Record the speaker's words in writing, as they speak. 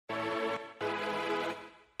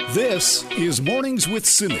This is Mornings with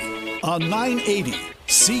Simi on 980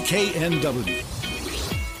 CKNW.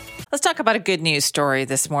 Let's talk about a good news story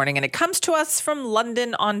this morning, and it comes to us from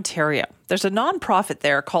London, Ontario. There's a nonprofit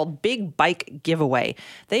there called Big Bike Giveaway.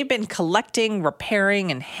 They've been collecting,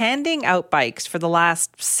 repairing, and handing out bikes for the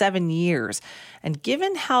last 7 years. And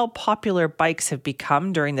given how popular bikes have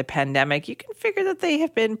become during the pandemic, you can figure that they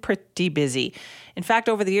have been pretty busy. In fact,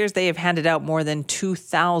 over the years, they have handed out more than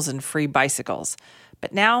 2,000 free bicycles.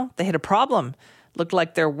 But now they hit a problem. Looked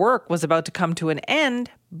like their work was about to come to an end,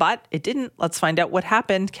 but it didn't. Let's find out what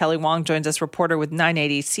happened. Kelly Wong joins us, reporter with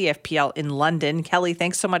 980 CFPL in London. Kelly,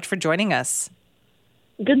 thanks so much for joining us.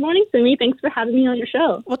 Good morning, Simi. Thanks for having me on your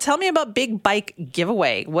show. Well, tell me about Big Bike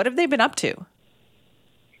Giveaway. What have they been up to?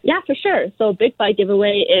 Yeah, for sure. So Big Bike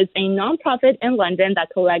Giveaway is a nonprofit in London that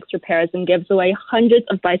collects, repairs, and gives away hundreds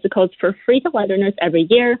of bicycles for free to Londoners every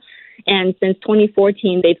year. And since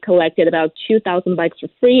 2014, they've collected about 2,000 bikes for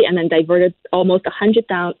free and then diverted almost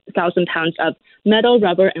 100,000 pounds of metal,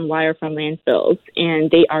 rubber, and wire from landfills. And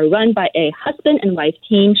they are run by a husband and wife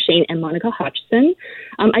team, Shane and Monica Hodgson.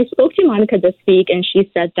 I spoke to Monica this week, and she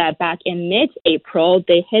said that back in mid-April,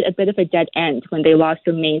 they hit a bit of a dead end when they lost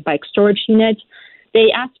their main bike storage unit. They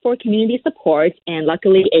asked for community support, and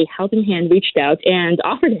luckily a helping hand reached out and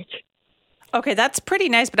offered it. Okay, that's pretty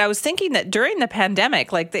nice, but I was thinking that during the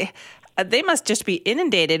pandemic, like they must just be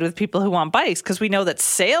inundated with people who want bikes, because we know that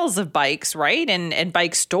sales of bikes, right, and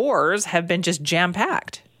bike stores have been just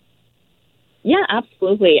jam-packed. Yeah,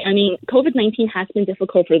 absolutely. I mean, COVID-19 has been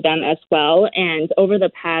difficult for them as well, and over the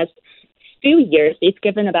past few years, they've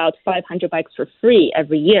given about 500 bikes for free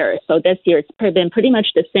every year. So this year, it's been pretty much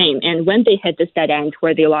the same. And when they hit this dead end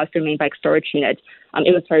where they lost their main bike storage unit,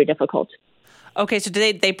 it was very difficult. Okay, so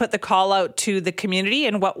did they put the call out to the community,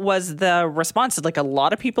 and what was the response? Did a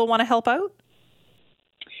lot of people want to help out?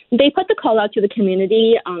 They put the call out to the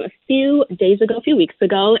community a few weeks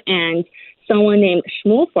ago, and someone named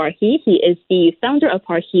Shmuel Farhi, he is the founder of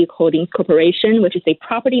Farhi Holdings Corporation, which is a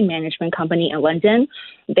property management company in London.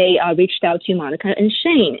 They reached out to Monica and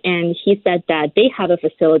Shane, and he said that they have a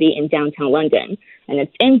facility in downtown London, and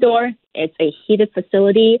it's indoor, it's a heated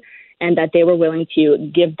facility, and that they were willing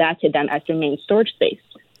to give that to them as their main storage space.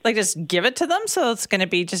 Just give it to them, so it's going to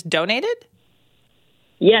be just donated?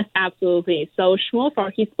 Yes, absolutely. So Shmuel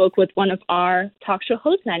Farhi spoke with one of our talk show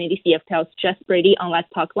hosts, 980 CFPL's Jess Brady on Let's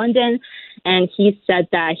Talk London, and he said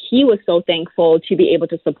that he was so thankful to be able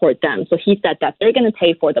to support them. So he said that they're going to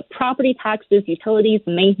pay for the property taxes, utilities,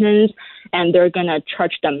 maintenance, and they're going to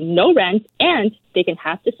charge them no rent, and they can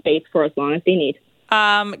have the space for as long as they need.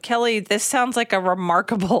 Kelly, this sounds like a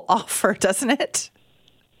remarkable offer, doesn't it?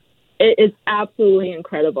 It is absolutely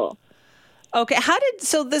incredible. Okay,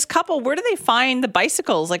 so this couple, where do they find the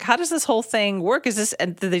bicycles? How does this whole thing work?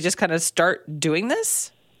 And did they just kind of start doing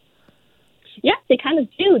this? Yes, they kind of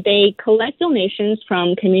do. They collect donations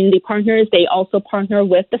from community partners. They also partner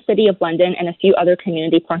with the City of London and a few other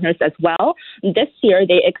community partners as well. This year,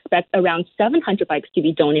 they expect around 700 bikes to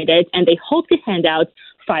be donated, and they hope to hand out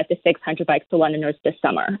 500 to 600 bikes to Londoners this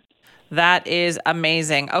summer. That is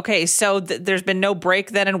amazing. Okay, so there's been no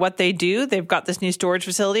break then in what they do. They've got this new storage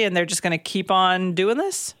facility, and they're just going to keep on doing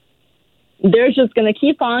this? They're just going to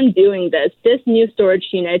keep on doing this. This new storage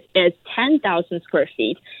unit is 10,000 square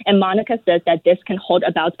feet, and Monica says that this can hold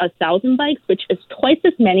about 1,000 bikes, which is twice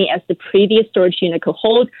as many as the previous storage unit could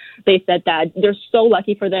hold. They said that they're so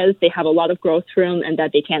lucky for this. They have a lot of growth room, and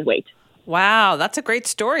that they can't wait. Wow, that's a great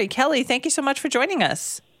story. Kelly, thank you so much for joining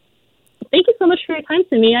us. Thank you so much for your time,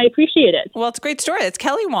 Simi. I appreciate it. Well, it's a great story. It's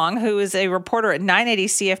Kelly Wong, who is a reporter at 980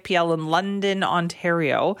 CFPL in London,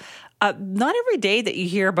 Ontario. Not every day that you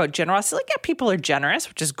hear about generosity. People are generous,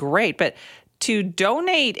 which is great, but to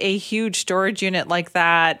donate a huge storage unit like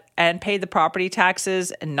that and pay the property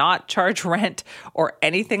taxes and not charge rent or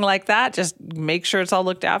anything like that, just make sure it's all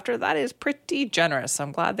looked after, that is pretty generous.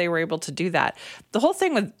 I'm glad they were able to do that. The whole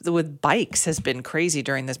thing with bikes has been crazy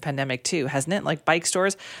during this pandemic too, hasn't it? Bike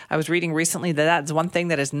stores, I was reading recently that that's one thing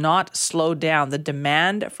that has not slowed down. The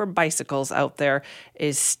demand for bicycles out there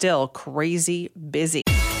is still crazy busy.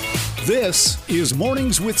 This is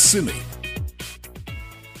Mornings with Simi.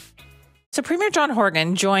 So Premier John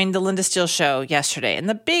Horgan joined the Linda Steele Show yesterday, and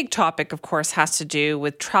the big topic, of course, has to do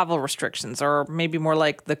with travel restrictions, or maybe more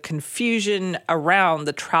like the confusion around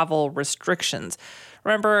the travel restrictions.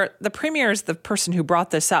 Remember, the Premier is the person who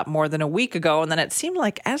brought this up more than a week ago, and then it seemed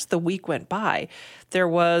like as the week went by, there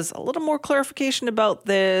was a little more clarification about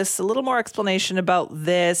this, a little more explanation about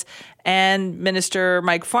this, and Minister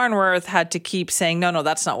Mike Farnworth had to keep saying, no,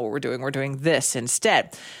 that's not what we're doing this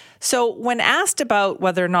instead. So when asked about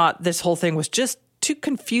whether or not this whole thing was just too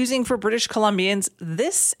confusing for British Columbians?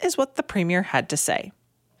 This is what the Premier had to say.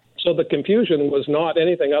 So the confusion was not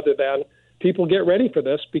anything other than people get ready for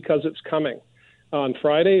this because it's coming. On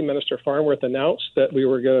Friday, Minister Farnworth announced that we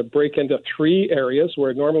were going to break into 3 areas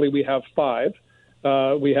where normally we have 5.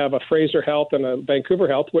 We have a Fraser Health and a Vancouver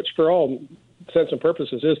Health, which for all intents and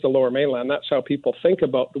purposes is the Lower Mainland. That's how people think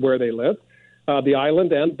about where they live, the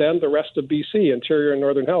island, and then the rest of BC, Interior and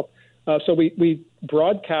Northern Health. So we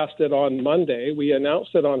broadcast it on Monday. We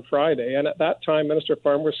announced it on Friday. And at that time, Minister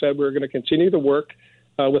Farnworth said we were going to continue to work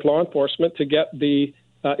with law enforcement to get the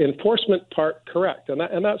enforcement part correct.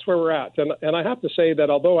 And that's where we're at. And I have to say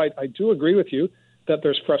that although I do agree with you that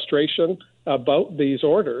there's frustration about these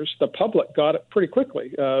orders, the public got it pretty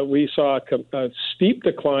quickly. We saw a steep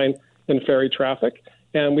decline in ferry traffic,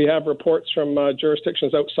 and we have reports from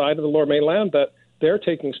jurisdictions outside of the Lower Mainland that they're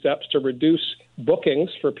taking steps to reduce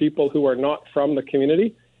bookings for people who are not from the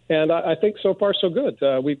community. And I think so far so good.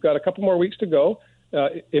 We've got a couple more weeks to go.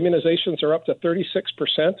 Immunizations are up to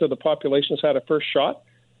 36% of the population's had a first shot.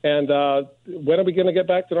 And when are we going to get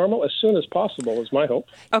back to normal? As soon as possible is my hope.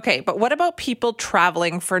 Okay, but what about people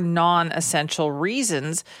traveling for non-essential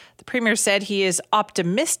reasons? The Premier said he is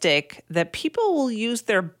optimistic that people will use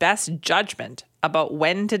their best judgment about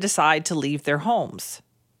when to decide to leave their homes.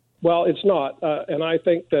 Well, it's not. And I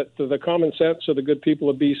think that the common sense of the good people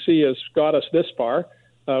of BC has got us this far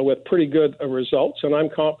with pretty good results. And I'm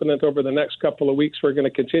confident over the next couple of weeks we're going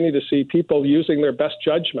to continue to see people using their best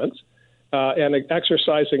judgments and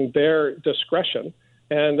exercising their discretion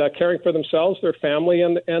and caring for themselves, their family,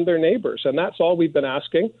 and their neighbors. And that's all we've been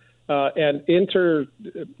asking. And inter-region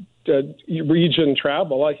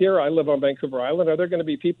travel. Here, I live on Vancouver Island. Are there going to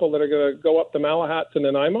be people that are going to go up to Malahat to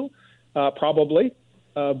Nanaimo? Probably.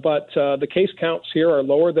 But the case counts here are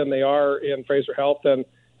lower than they are in Fraser Health and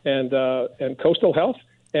Coastal Health.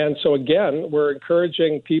 And so, again, we're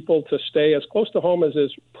encouraging people to stay as close to home as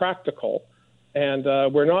is practical. And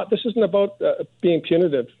this isn't about being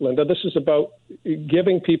punitive, Linda. This is about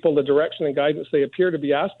giving people the direction and guidance they appear to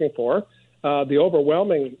be asking for. The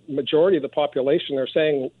overwhelming majority of the population are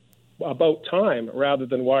saying about time rather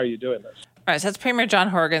than why are you doing this? All right, so that's Premier John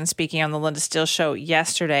Horgan speaking on the Linda Steele Show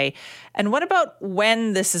yesterday. And what about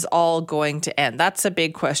when this is all going to end? That's a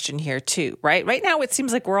big question here too, right? Right now, it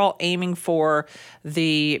seems like we're all aiming for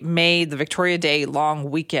the Victoria Day long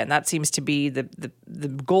weekend. That seems to be the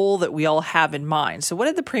goal that we all have in mind. So what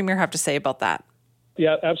did the Premier have to say about that?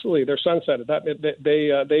 Yeah, absolutely. They're sunsetted.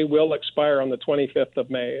 They will expire on the 25th of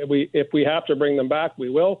May. If we have to bring them back, we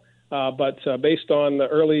will. But based on the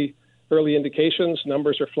early indications,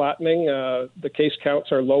 numbers are flattening. The case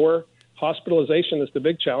counts are lower. Hospitalization is the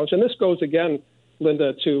big challenge. And this goes again,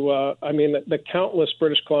 Linda, to, the countless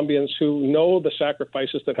British Columbians who know the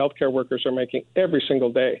sacrifices that healthcare workers are making every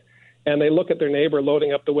single day. And they look at their neighbor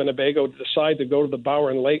loading up the Winnebago to decide to go to the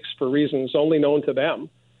Bowen Lakes for reasons only known to them.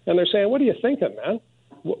 And they're saying, what are you thinking, man?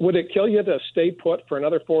 Would it kill you to stay put for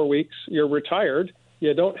another 4 weeks? You're retired.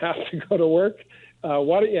 You don't have to go to work.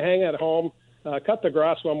 Why don't you hang at home? Cut the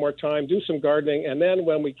grass one more time, do some gardening, and then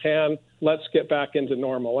when we can, let's get back into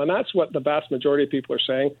normal. And that's what the vast majority of people are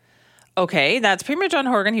saying. Okay, that's Premier John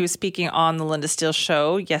Horgan. He was speaking on the Linda Steele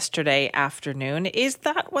Show yesterday afternoon. Is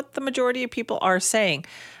that what the majority of people are saying?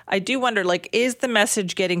 I do wonder, is the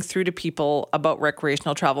message getting through to people about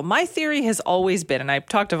recreational travel? My theory has always been, and I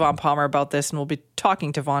talked to Vaughn Palmer about this, and we'll be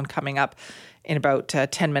talking to Vaughn coming up in about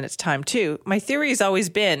 10 minutes' time too. My theory has always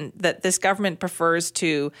been that this government prefers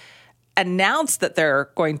to announce that they're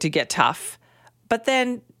going to get tough, but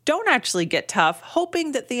then don't actually get tough,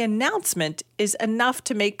 hoping that the announcement is enough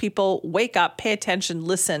to make people wake up, pay attention,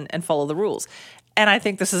 listen, and follow the rules. And I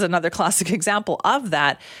think this is another classic example of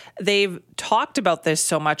that. They've talked about this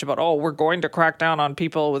so much about, we're going to crack down on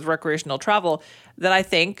people with recreational travel, that I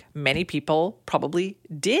think many people probably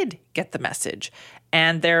did get the message.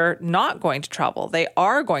 And they're not going to travel. They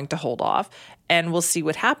are going to hold off, and we'll see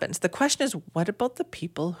what happens. The question is, what about the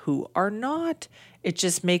people who are not? It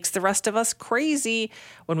just makes the rest of us crazy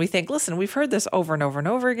when we think, listen, we've heard this over and over and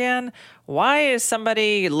over again. Why is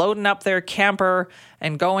somebody loading up their camper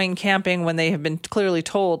and going camping when they have been clearly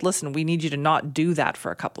told, listen, we need you to not do that for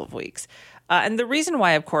a couple of weeks? And the reason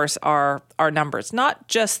why, of course, are our numbers, not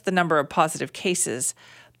just the number of positive cases,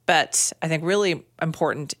 but I think really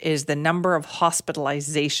important is the number of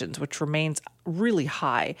hospitalizations, which remains really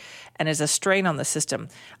high and is a strain on the system.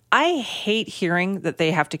 I hate hearing that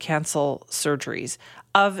they have to cancel surgeries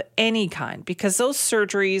of any kind, because those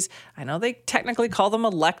surgeries, I know they technically call them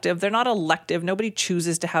elective. They're not elective. Nobody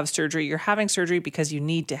chooses to have surgery. You're having surgery because you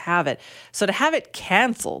need to have it. So to have it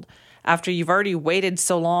canceled after you've already waited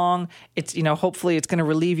so long. It's, hopefully it's going to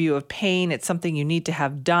relieve you of pain. It's something you need to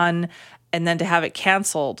have done. And then to have it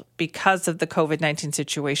canceled because of the COVID-19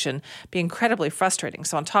 situation be incredibly frustrating.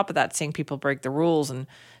 So on top of that, seeing people break the rules and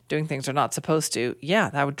doing things they're not supposed to,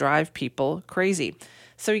 that would drive people crazy.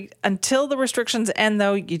 So until the restrictions end,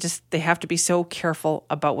 though, they have to be so careful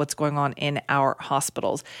about what's going on in our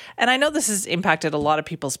hospitals. And I know this has impacted a lot of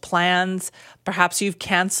people's plans. Perhaps you've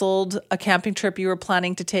canceled a camping trip you were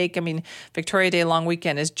planning to take. I mean, Victoria Day long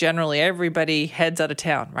weekend is generally everybody heads out of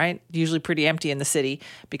town, right? Usually pretty empty in the city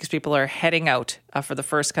because people are heading out for the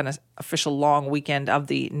first kind of official long weekend of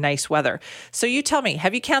the nice weather. So you tell me,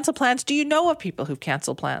 have you canceled plans? Do you know of people who've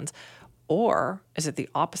canceled plans? Or is it the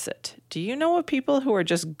opposite? Do you know of people who are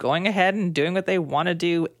just going ahead and doing what they want to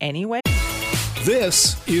do anyway?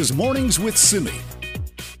 This is Mornings with Simi.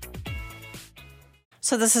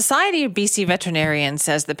 So the Society of BC Veterinarians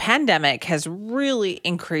says the pandemic has really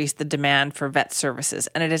increased the demand for vet services,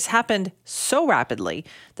 and it has happened so rapidly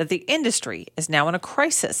that the industry is now in a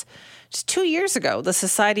crisis. Just 2 years ago, the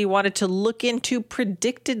Society wanted to look into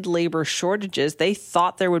predicted labor shortages. They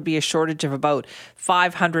thought there would be a shortage of about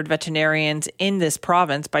 500 veterinarians in this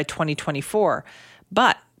province by 2024.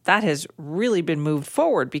 But that has really been moved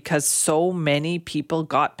forward because so many people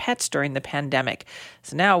got pets during the pandemic.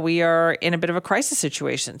 So now we are in a bit of a crisis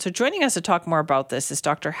situation. So joining us to talk more about this is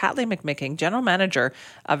Dr. Hatley McMicking, General Manager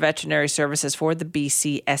of Veterinary Services for the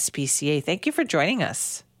BC SPCA. Thank you for joining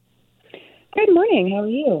us. Good morning. How are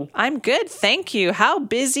you? I'm good. Thank you. How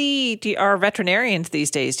busy are veterinarians these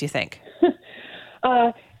days, do you think?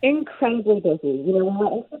 Incredibly busy. We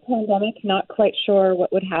went into the pandemic not quite sure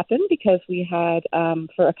what would happen because we had,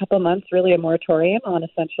 for a couple of months, really a moratorium on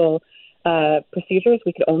essential procedures.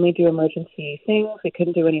 We could only do emergency things. We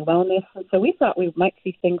couldn't do any wellness. And so we thought we might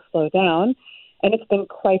see things slow down. And it's been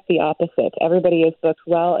quite the opposite. Everybody is booked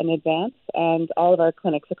well in advance, and all of our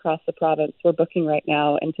clinics across the province, we're booking right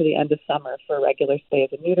now into the end of summer for regular stays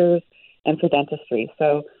and neuters and for dentistry.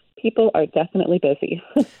 So people are definitely busy.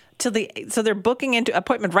 So they're booking into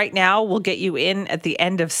appointment right now will get you in at the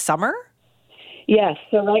end of summer? Yes.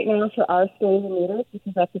 So right now for our stays and neuters,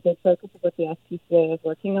 because that's a big focus of what the SPCA is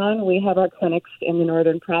working on, we have our clinics in the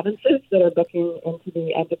northern provinces that are booking into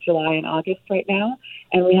the end of July and August right now.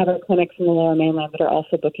 And we have our clinics in the lower mainland that are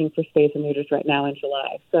also booking for stays and neuters right now in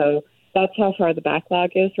July. So that's how far the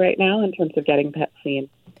backlog is right now in terms of getting pets seen.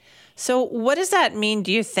 So what does that mean,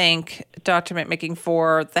 do you think, Dr. McMicking,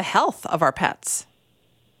 for the health of our pets?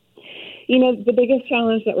 The biggest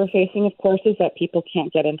challenge that we're facing, of course, is that people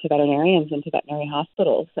can't get into veterinarians, into veterinary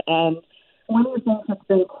hospitals. And one of the things that's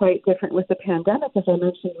been quite different with the pandemic, as I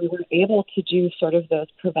mentioned, we were able to do sort of those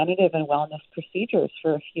preventative and wellness procedures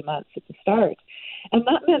for a few months at the start. And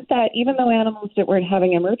that meant that even though animals that weren't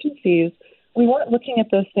having emergencies, we weren't looking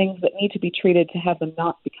at those things that need to be treated to have them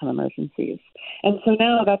not become emergencies. And so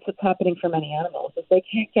now that's what's happening for many animals, is they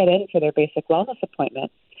can't get in for their basic wellness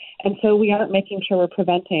appointments. And so we aren't making sure we're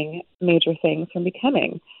preventing major things from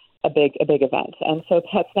becoming a big event. And so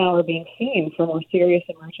pets now are being seen for more serious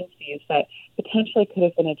emergencies that potentially could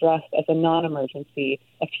have been addressed as a non-emergency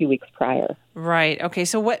a few weeks prior. Right. Okay.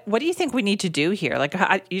 So what do you think we need to do here? Like,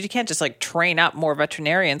 you can't just train up more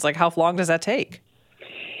veterinarians. Like, how long does that take?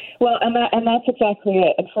 Well, and that's exactly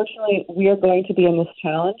it. Unfortunately, we are going to be in this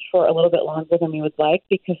challenge for a little bit longer than we would like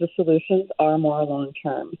because the solutions are more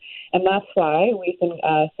long-term. And that's why we've been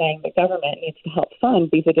saying that government needs to help fund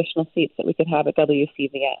these additional seats that we could have at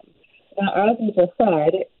WCVM. Now, as you just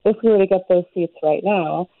said, if we were to get those seats right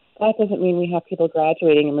now, that doesn't mean we have people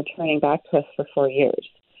graduating and returning back to us for 4 years.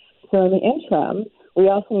 So in the interim, we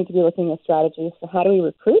also need to be looking at strategies for how do we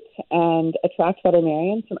recruit and attract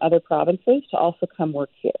veterinarians from other provinces to also come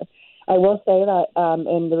work here. I will say that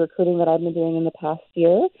in the recruiting that I've been doing in the past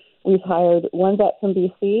year, we've hired 1 vet from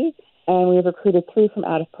BC and we've recruited 3 from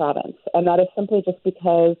out of province. And that is simply just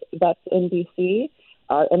because vets in BC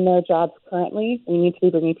are in their jobs currently. We need to be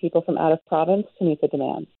bringing people from out of province to meet the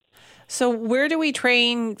demand. So where do we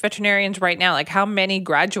train veterinarians right now? Like, how many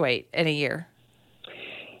graduate in a year?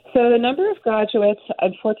 So the number of graduates,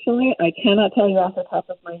 unfortunately, I cannot tell you off the top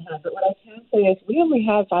of my head, but what I can say is we only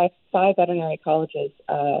have five veterinary colleges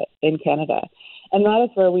in Canada. And that is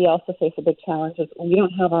where we also face a big challenge is we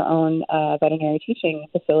don't have our own veterinary teaching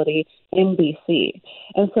facility in BC.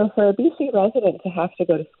 And so for a BC resident to have to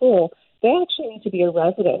go to school, they actually need to be a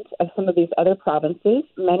resident of some of these other provinces.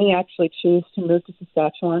 Many actually choose to move to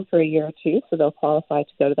Saskatchewan for a year or two, so they'll qualify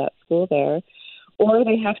to go to that school there. Or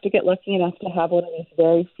they have to get lucky enough to have one of these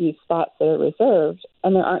very few spots that are reserved,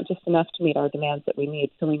 and there aren't just enough to meet our demands that we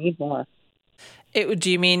need, so we need more.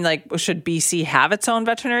 Do you mean, should BC have its own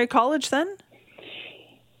veterinary college then?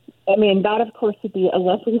 I mean, that, of course, would be a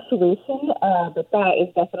lovely solution, but that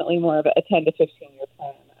is definitely more of a 10 to 15-year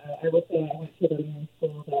plan. I will say I went to the new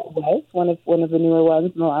school that was one of the newer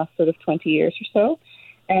ones in the last sort of 20 years or so.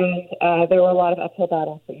 And there were a lot of uphill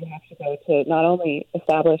battles that you have to go to not only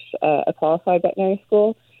establish a qualified veterinary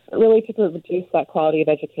school, but really to produce that quality of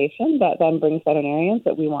education that then brings veterinarians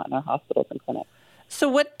that we want in our hospitals and clinics. So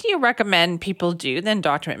what do you recommend people do then,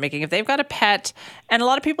 Dr. McMaking, if they've got a pet, and a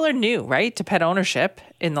lot of people are new, right, to pet ownership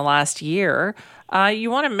in the last year, you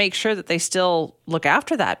want to make sure that they still look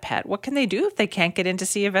after that pet. What can they do if they can't get in to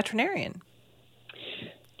see a veterinarian?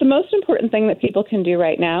 The most important thing that people can do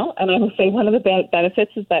right now, and I will say one of the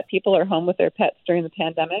benefits is that people are home with their pets during the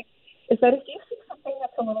pandemic, is that if you see something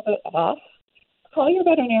that's a little bit off, call your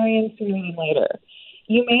veterinarian sooner than later.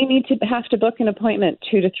 You may need to have to book an appointment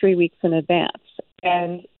 2 to 3 weeks in advance.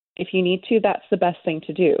 And if you need to, that's the best thing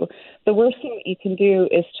to do. The worst thing that you can do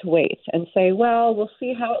is to wait and say, well, we'll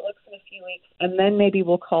see how it looks in a few weeks, and then maybe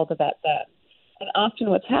we'll call the vet then. And often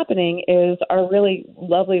what's happening is our really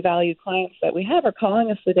lovely valued clients that we have are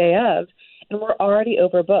calling us the day of, and we're already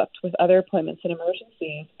overbooked with other appointments and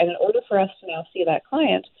emergencies. And in order for us to now see that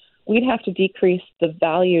client, we'd have to decrease the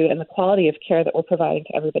value and the quality of care that we're providing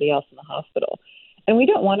to everybody else in the hospital. And we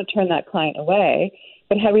don't want to turn that client away.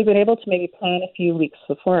 But had we been able to maybe plan a few weeks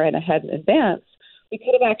before and ahead in advance, we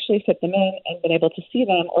could have actually fit them in and been able to see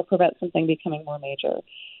them or prevent something becoming more major.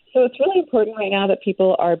 So it's really important right now that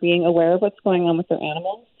people are being aware of what's going on with their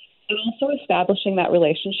animals and also establishing that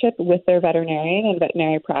relationship with their veterinarian and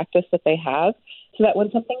veterinary practice that they have so that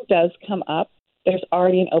when something does come up, there's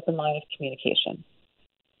already an open line of communication.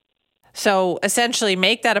 So essentially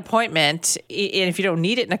make that appointment, and if you don't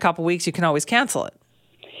need it in a couple of weeks, you can always cancel it.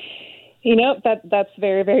 You know, that's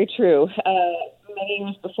very, very true. Many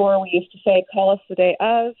years before, we used to say, call us the day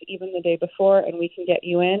of, even the day before, and we can get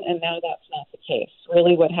you in, and now that's not the case.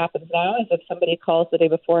 Really what happens now is if somebody calls the day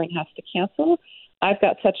before and has to cancel, I've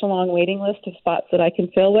got such a long waiting list of spots that I can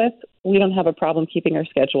fill with, we don't have a problem keeping our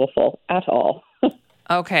schedule full at all.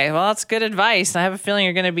 Okay, well, that's good advice. I have a feeling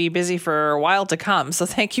you're going to be busy for a while to come, so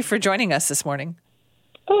thank you for joining us this morning.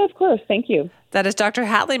 Oh, of course. Thank you. That is Dr.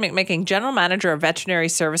 Hadley McMaking, General Manager of Veterinary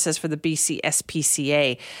Services for the BC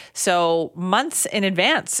SPCA. So months in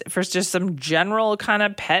advance for just some general kind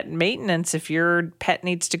of pet maintenance if your pet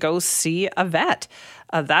needs to go see a vet.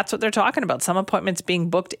 That's what they're talking about. Some appointments being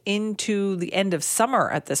booked into the end of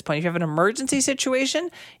summer at this point. If you have an emergency situation,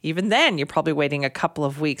 even then, you're probably waiting a couple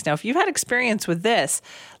of weeks. Now, if you've had experience with this,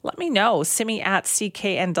 let me know. simi@cknw.com.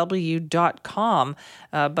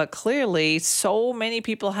 But clearly, so many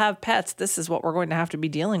people have pets. This is what we're going to have to be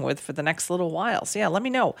dealing with for the next little while. So yeah, let me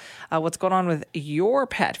know what's going on with your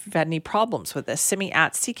pet. If you've had any problems with this,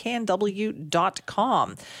 simi@cknw.com.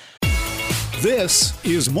 This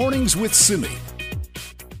is Mornings with Simi.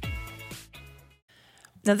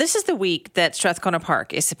 Now, this is the week that Strathcona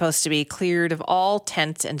Park is supposed to be cleared of all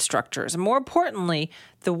tents and structures. More importantly,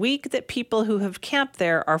 the week that people who have camped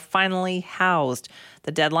there are finally housed.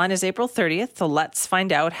 The deadline is April 30th, so let's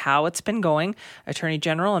find out how it's been going. Attorney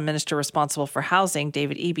General and Minister responsible for housing,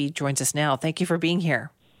 David Eby, joins us now. Thank you for being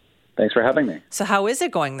here. Thanks for having me. So how is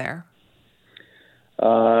it going there?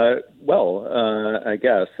 I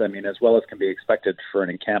guess. I mean, as well as can be expected for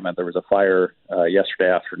an encampment, there was a fire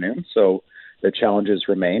yesterday afternoon, so the challenges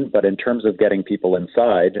remain. But in terms of getting people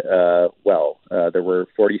inside, there were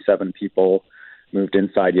 47 people moved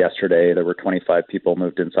inside yesterday. There were 25 people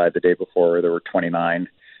moved inside the day before. There were 29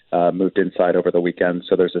 moved inside over the weekend.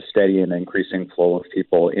 So there's a steady and increasing flow of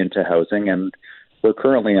people into housing. And we're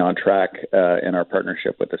currently on track in our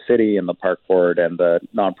partnership with the city and the park board and the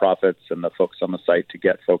nonprofits and the folks on the site to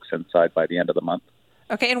get folks inside by the end of the month.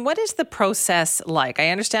 Okay, and what is the process like? I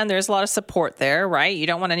understand there's a lot of support there, right? You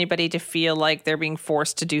don't want anybody to feel like they're being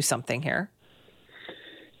forced to do something here.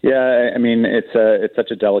 Yeah, I mean, it's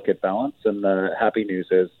such a delicate balance, and the happy news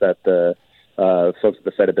is that the folks at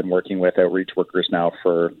the site have been working with outreach workers now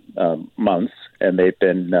for months, and they've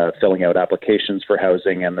been filling out applications for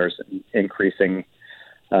housing, and there's an increasing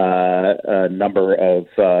number of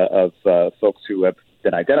folks who have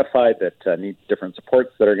been identified that need different supports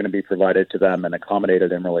that are going to be provided to them and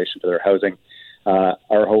accommodated in relation to their housing.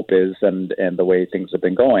 Our hope is, and the way things have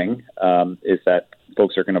been going, is that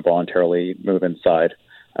folks are going to voluntarily move inside.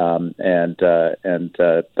 And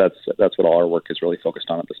that's what all our work is really focused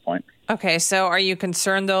on at this point. Okay, so are you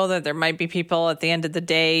concerned, though, that there might be people at the end of the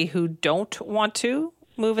day who don't want to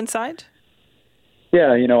move inside?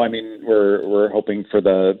 Yeah, I mean, we're hoping for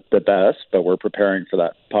the best, but we're preparing for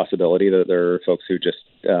that possibility that there are folks who just,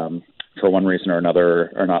 for one reason or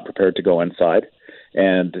another, are not prepared to go inside.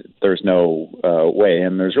 And there's no way,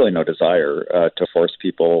 and there's really no desire to force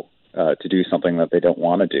people to do something that they don't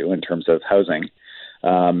want to do in terms of housing.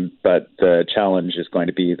 But the challenge is going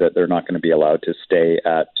to be that they're not going to be allowed to stay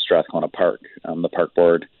at Strathcona Park. The park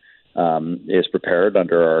board is prepared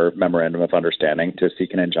under our memorandum of understanding to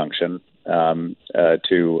seek an injunction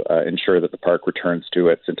to ensure that the park returns to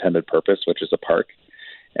its intended purpose, which is a park.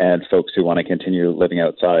 And folks who want to continue living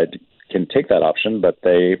outside can take that option, but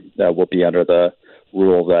they will be under the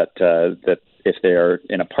rule that if they are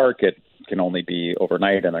in a park, it can only be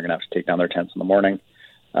overnight, and they're going to have to take down their tents in the morning.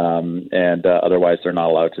 Otherwise, they're not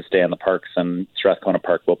allowed to stay in the parks, and Strathcona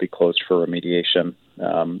Park will be closed for remediation,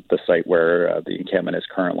 the site where the encampment is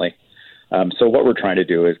currently. So what we're trying to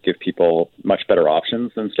do is give people much better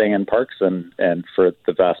options than staying in parks, and for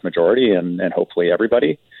the vast majority and hopefully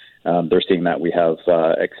everybody, they're seeing that we have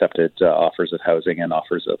accepted offers of housing and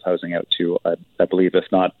offers of housing out to, I believe, if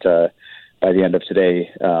not by the end of today,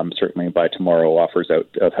 certainly by tomorrow, offers out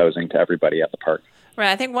of housing to everybody at the park. Right.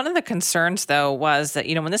 I think one of the concerns, though, was that,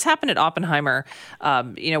 when this happened at Oppenheimer,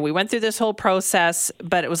 we went through this whole process,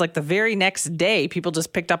 but it was like the very next day, people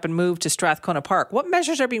just picked up and moved to Strathcona Park. What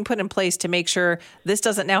measures are being put in place to make sure this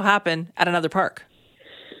doesn't now happen at another park?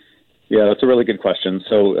 Yeah, that's a really good question.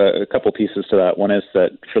 So a couple pieces to that. One is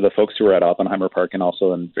that for the folks who were at Oppenheimer Park and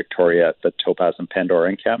also in Victoria at the Topaz and Pandora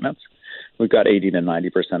encampments, we've got 80 to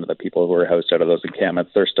 90% of the people who were housed out of those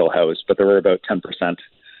encampments. They're still housed, but there were about 10%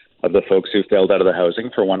 of the folks who failed out of the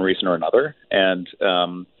housing for one reason or another. And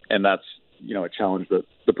that's, a challenge that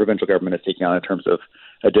the provincial government is taking on in terms of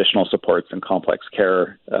additional supports and complex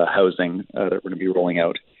care housing that we're going to be rolling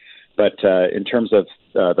out. But in terms of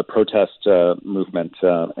the protest movement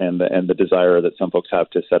and the desire that some folks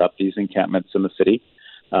have to set up these encampments in the city,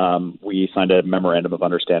 we signed a memorandum of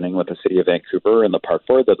understanding with the City of Vancouver and the Park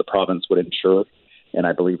Board that the province would ensure, and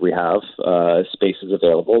I believe we have, spaces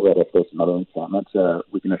available that if there's another encampment,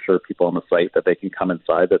 we can assure people on the site that they can come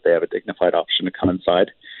inside, that they have a dignified option to come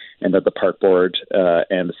inside, and that the Park Board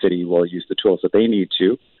and the city will use the tools that they need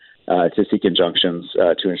to seek injunctions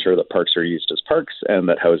to ensure that parks are used as parks and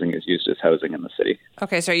that housing is used as housing in the city.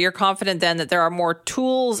 Okay, so you're confident then that there are more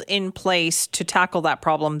tools in place to tackle that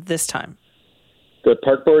problem this time? The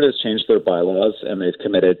Park Board has changed their bylaws, and they've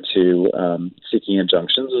committed to seeking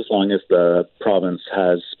injunctions as long as the province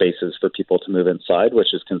has spaces for people to move inside,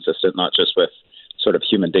 which is consistent not just with sort of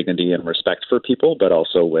human dignity and respect for people, but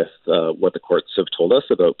also with what the courts have told us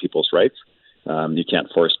about people's rights. You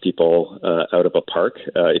can't force people out of a park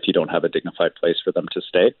if you don't have a dignified place for them to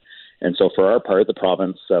stay. And so for our part, the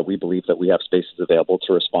province, we believe that we have spaces available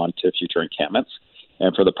to respond to future encampments.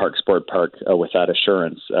 And for the Park Sport Park, with that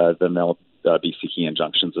assurance, then they'll be seeking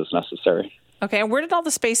injunctions as necessary. Okay, and where did all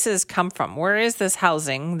the spaces come from? Where is this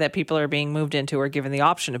housing that people are being moved into or given the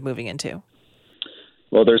option of moving into?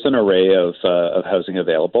 Well, there's an array of housing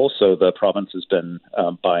available. So the province has been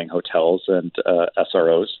buying hotels and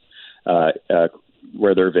SROs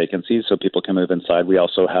where there are vacancies so people can move inside. We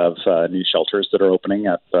also have new shelters that are opening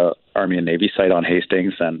at the Army and Navy site on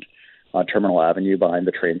Hastings and on Terminal Avenue behind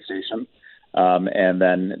the train station. And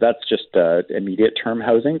then that's just immediate term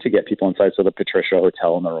housing to get people inside. So the Patricia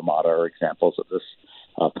Hotel and the Ramada are examples of this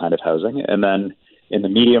kind of housing. And then in the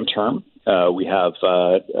medium term, we have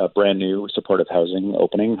a brand new supportive housing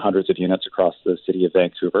opening, hundreds of units across the city of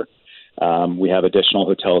Vancouver. We have additional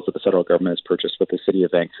hotels that the federal government has purchased with the city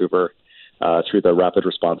of Vancouver through the Rapid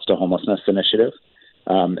Response to Homelessness initiative.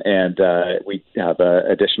 And we have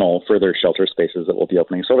additional further shelter spaces that will be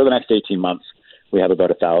opening. So over the next 18 months, we have about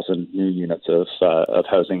 1,000 new units of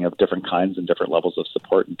housing of different kinds and different levels of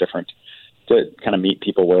support and different to kind of meet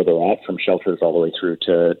people where they're at, from shelters all the way through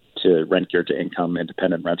to rent geared to income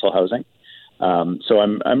independent rental housing. So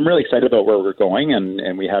I'm really excited about where we're going,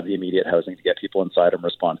 and we have the immediate housing to get people inside and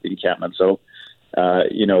respond to the encampment. So,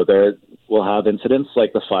 we'll have incidents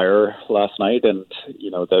like the fire last night, and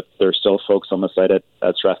that there's still folks on the site at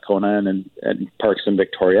Strathcona and parks in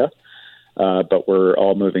Victoria. But we're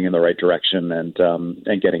all moving in the right direction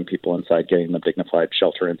and getting people inside, getting them dignified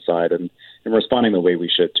shelter inside, and responding the way we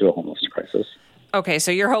should to a homeless crisis. Okay,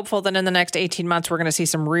 so you're hopeful that in the next 18 months we're going to see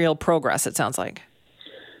some real progress, it sounds like.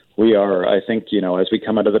 We are. I think, as we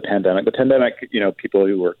come out of the pandemic, people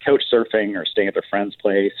who were couch surfing or staying at their friend's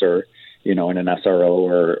place or, in an SRO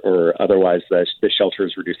or otherwise, the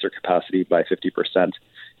shelters reduced their capacity by 50%.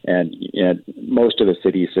 And most of the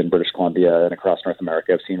cities in British Columbia and across North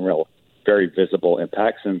America have seen very visible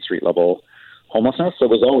impacts in street level homelessness. So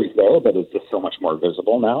it was always there, but it's just so much more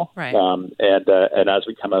visible now. Right. And as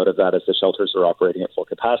we come out of that, as the shelters are operating at full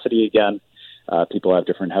capacity again, people have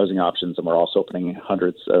different housing options, and we're also opening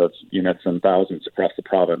hundreds of units and thousands across the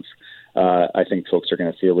province. I think folks are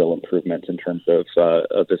going to see a real improvement in terms of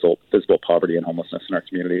visible poverty and homelessness in our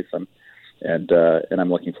communities. And I'm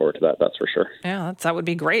looking forward to that, that's for sure. Yeah, that would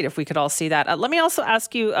be great if we could all see that. Let me also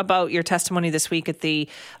ask you about your testimony this week at the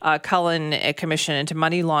Cullen Commission into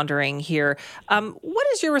money laundering here. What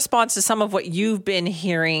is your response to some of what you've been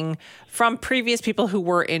hearing from previous people who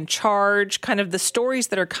were in charge, kind of the stories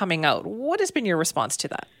that are coming out? What has been your response to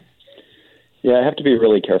that? Yeah, I have to be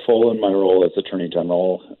really careful in my role as Attorney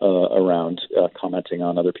General around commenting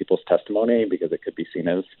on other people's testimony, because it could be seen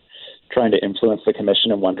as trying to influence the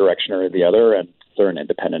commission in one direction or the other, and they're an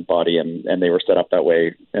independent body, and they were set up that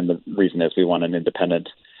way. And the reason is we want an independent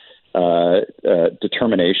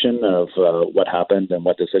determination of what happened and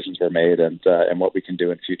what decisions were made, and what we can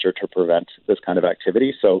do in future to prevent this kind of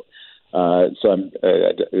activity. So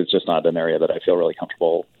it's just not an area that I feel really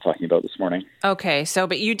comfortable talking about this morning. Okay,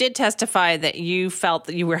 but you did testify that you felt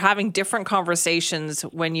that you were having different conversations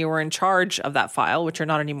when you were in charge of that file, which you're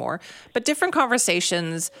not anymore, but different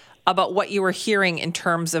conversations about what you were hearing in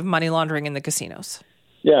terms of money laundering in the casinos.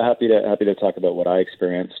 Yeah, happy to talk about what I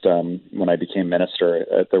experienced when I became minister.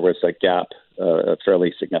 There was a gap, a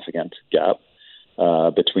fairly significant gap,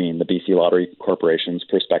 between the BC Lottery Corporation's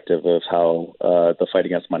perspective of how the fight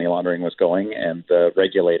against money laundering was going and the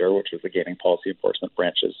regulator, which was the Gaming Policy Enforcement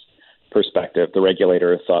Branch's perspective. The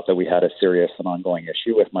regulator thought that we had a serious and ongoing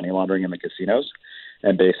issue with money laundering in the casinos,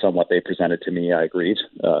 and based on what they presented to me, I agreed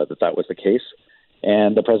that was the case.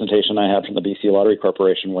 And the presentation I had from the BC Lottery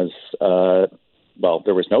Corporation was,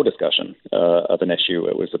 there was no discussion of an issue.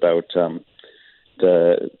 It was about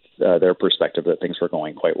their perspective that things were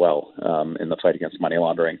going quite well in the fight against money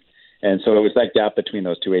laundering. And so it was that gap between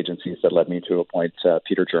those two agencies that led me to appoint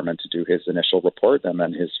Peter German to do his initial report, and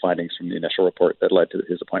then his findings from the initial report that led to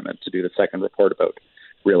his appointment to do the second report about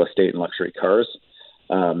real estate and luxury cars.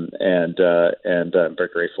 And I'm very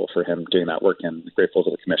grateful for him doing that work, and grateful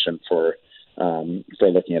to the Commission for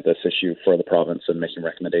looking at this issue for the province and making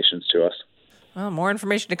recommendations to us. Well, more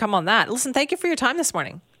information to come on that. Listen, thank you for your time this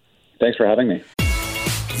morning. Thanks for having me.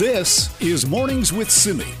 This is Mornings with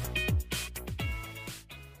Simi.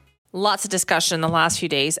 Lots of discussion in the last few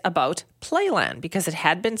days about Playland, because it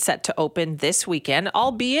had been set to open this weekend,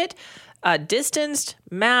 albeit distanced,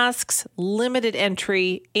 masks, limited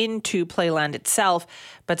entry into Playland itself.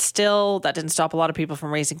 But still, that didn't stop a lot of people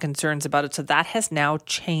from raising concerns about it. So that has now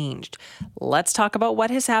changed. Let's talk about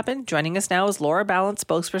what has happened. Joining us now is Laura Ballance,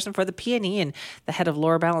 spokesperson for the PNE and the head of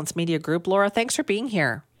Laura Ballance Media Group. Laura, thanks for being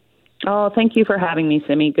here. Oh, thank you for having me,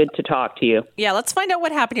 Simi. Good to talk to you. Yeah, let's find out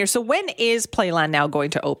what happened here. So when is Playland now going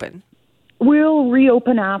to open? We'll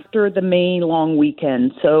reopen after the May long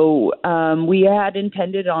weekend. So we had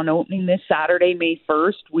intended on opening this Saturday, May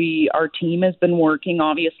 1st. Our team has been working.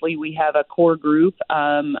 Obviously, we have a core group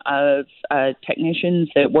of technicians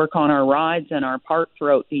that work on our rides and our park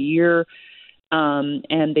throughout the year.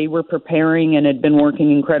 And they were preparing and had been working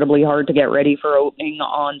incredibly hard to get ready for opening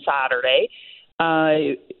on Saturday.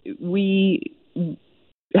 We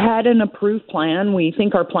had an approved plan. We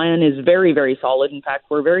think our plan is very, very solid. In fact,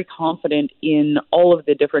 we're very confident in all of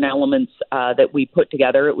the different elements that we put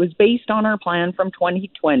together. It was based on our plan from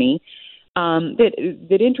 2020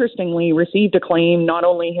 that interestingly received acclaim not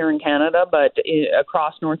only here in Canada, but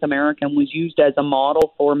across North America, and was used as a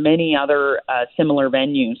model for many other similar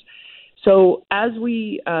venues. So as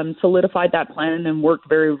we solidified that plan and worked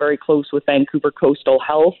very, very close with Vancouver Coastal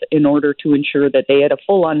Health in order to ensure that they had a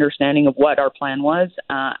full understanding of what our plan was,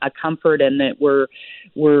 a comfort, and that we're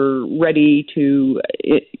ready to,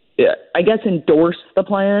 endorse the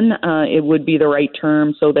plan, it would be the right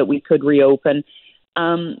term, so that we could reopen.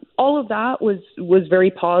 All of that was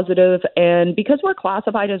very positive, and because we're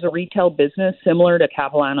classified as a retail business similar to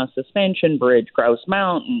Capilano Suspension Bridge, Grouse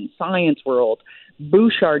Mountain, Science World,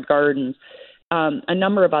 Bouchard Gardens, a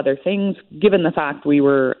number of other things, given the fact we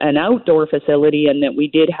were an outdoor facility and that we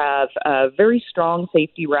did have a very strong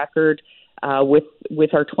safety record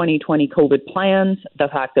with our 2020 COVID plans, the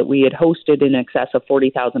fact that we had hosted in excess of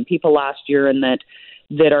 40,000 people last year, and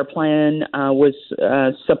that our plan was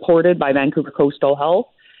supported by Vancouver Coastal Health,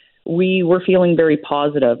 we were feeling very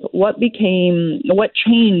positive. What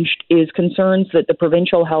changed is concerns that the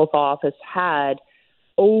Provincial Health Office had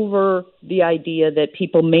over the idea that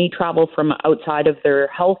people may travel from outside of their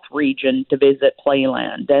health region to visit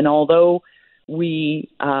Playland. And although we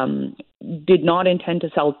did not intend to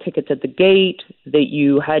sell tickets at the gate, that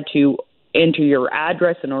you had to enter your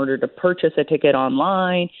address in order to purchase a ticket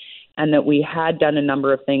online, and that we had done a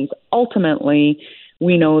number of things, ultimately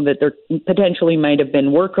We know that there potentially might have been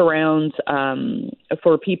workarounds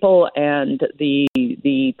for people, and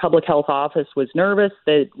the public health office was nervous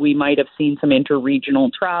that we might have seen some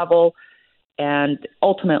interregional travel. And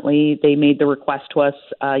ultimately, they made the request to us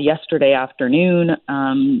yesterday afternoon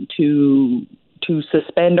to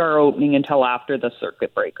suspend our opening until after the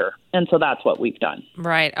circuit breaker. And so that's what we've done.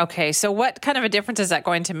 Right. Okay. So what kind of a difference is that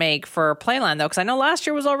going to make for Playland, though? Because I know last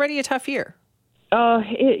year was already a tough year.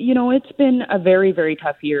 It's been a very, very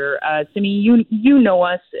tough year. Simi, you know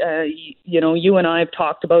us. You and I have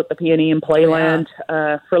talked about the PNE and Playland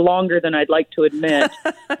for longer than I'd like to admit.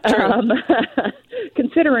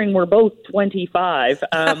 Considering we're both 25.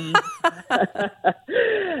 But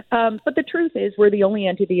the truth is, we're the only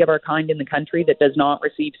entity of our kind in the country that does not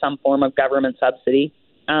receive some form of government subsidy.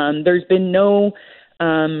 There's been no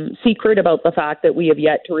secret about the fact that we have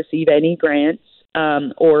yet to receive any grants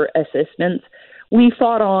or assistance. We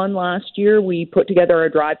fought on last year. We put together our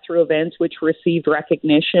drive-through events, which received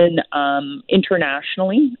recognition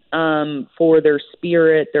internationally for their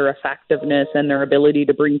spirit, their effectiveness, and their ability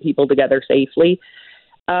to bring people together safely.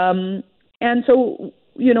 And so,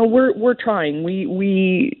 we're trying.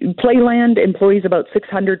 We Playland employs about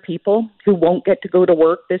 600 people who won't get to go to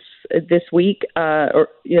work this week or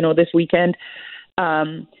this weekend.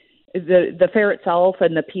 The fair itself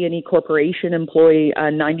and the PNE Corporation employ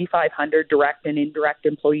 9,500 direct and indirect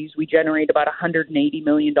employees. We generate about $180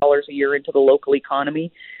 million a year into the local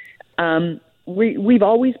economy. We've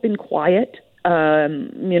always been quiet.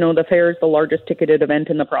 The fair is the largest ticketed event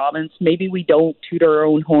in the province. Maybe we don't toot our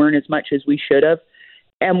own horn as much as we should have.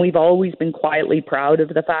 And we've always been quietly proud of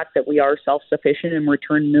the fact that we are self-sufficient and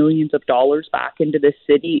return millions of dollars back into the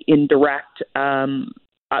city in direct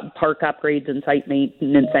park upgrades and site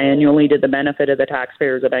maintenance annually to the benefit of the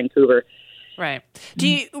taxpayers of Vancouver. Right.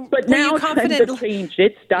 But now times have changed.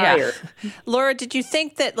 It's dire. Yeah. Laura, did you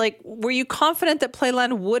think that, were you confident that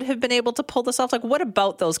Playland would have been able to pull this off? What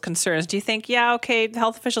about those concerns? Do you think, the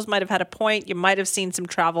health officials might have had a point? You might have seen some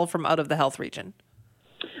travel from out of the health region?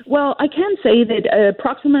 Well, I can say that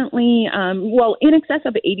approximately, in excess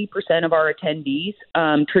of 80% of our attendees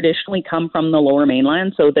traditionally come from the Lower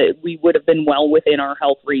Mainland, so that we would have been well within our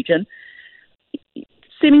health region.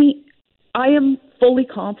 Simi, I am fully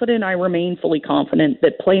confident, I remain fully confident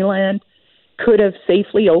that Playland could have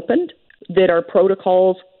safely opened, that our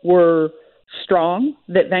protocols were strong,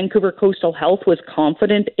 that Vancouver Coastal Health was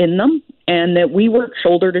confident in them, and that we worked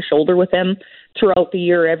shoulder to shoulder with them throughout the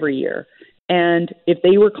year, every year. And if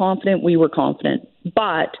they were confident, we were confident.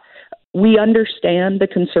 But we understand the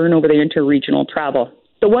concern over the interregional travel.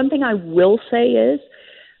 The one thing I will say is,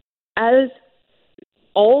 as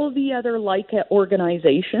all of the other like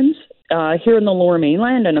organizations here in the Lower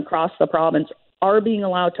Mainland and across the province are being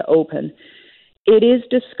allowed to open, it is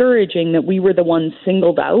discouraging that we were the ones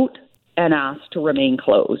singled out and asked to remain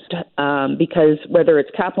closed. Because whether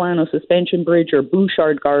it's Capilano Suspension Bridge or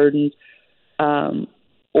Bouchard Gardens,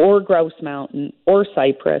 or Grouse Mountain, or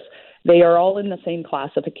Cypress, they are all in the same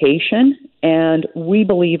classification, and we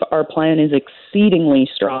believe our plan is exceedingly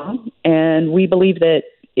strong, and we believe that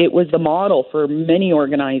it was the model for many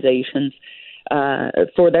organizations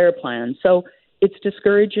for their plan. So it's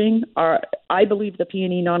discouraging. I believe the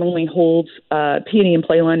PNE not only holds, PNE and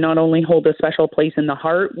Playland not only hold a special place in the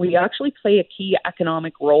heart, we actually play a key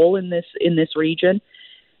economic role in this region.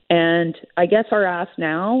 And I guess our ask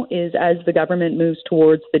now is, as the government moves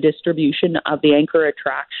towards the distribution of the anchor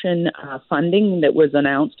attraction funding that was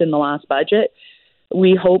announced in the last budget,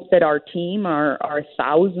 we hope that our team, our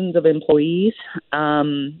thousands of employees,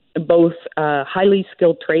 both highly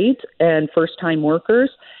skilled trades and first-time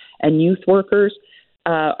workers and youth workers,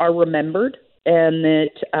 are remembered, and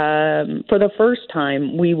that for the first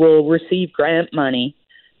time we will receive grant money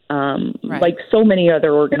like so many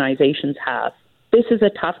other organizations have. This is a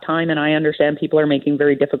tough time, and I understand people are making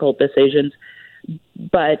very difficult decisions,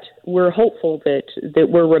 but we're hopeful that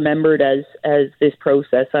we're remembered as this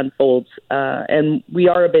process unfolds. And we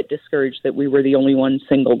are a bit discouraged that we were the only ones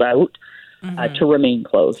singled out to remain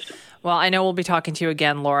closed. Well, I know we'll be talking to you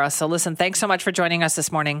again, Laura. So listen, thanks so much for joining us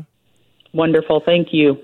this morning. Wonderful. Thank you.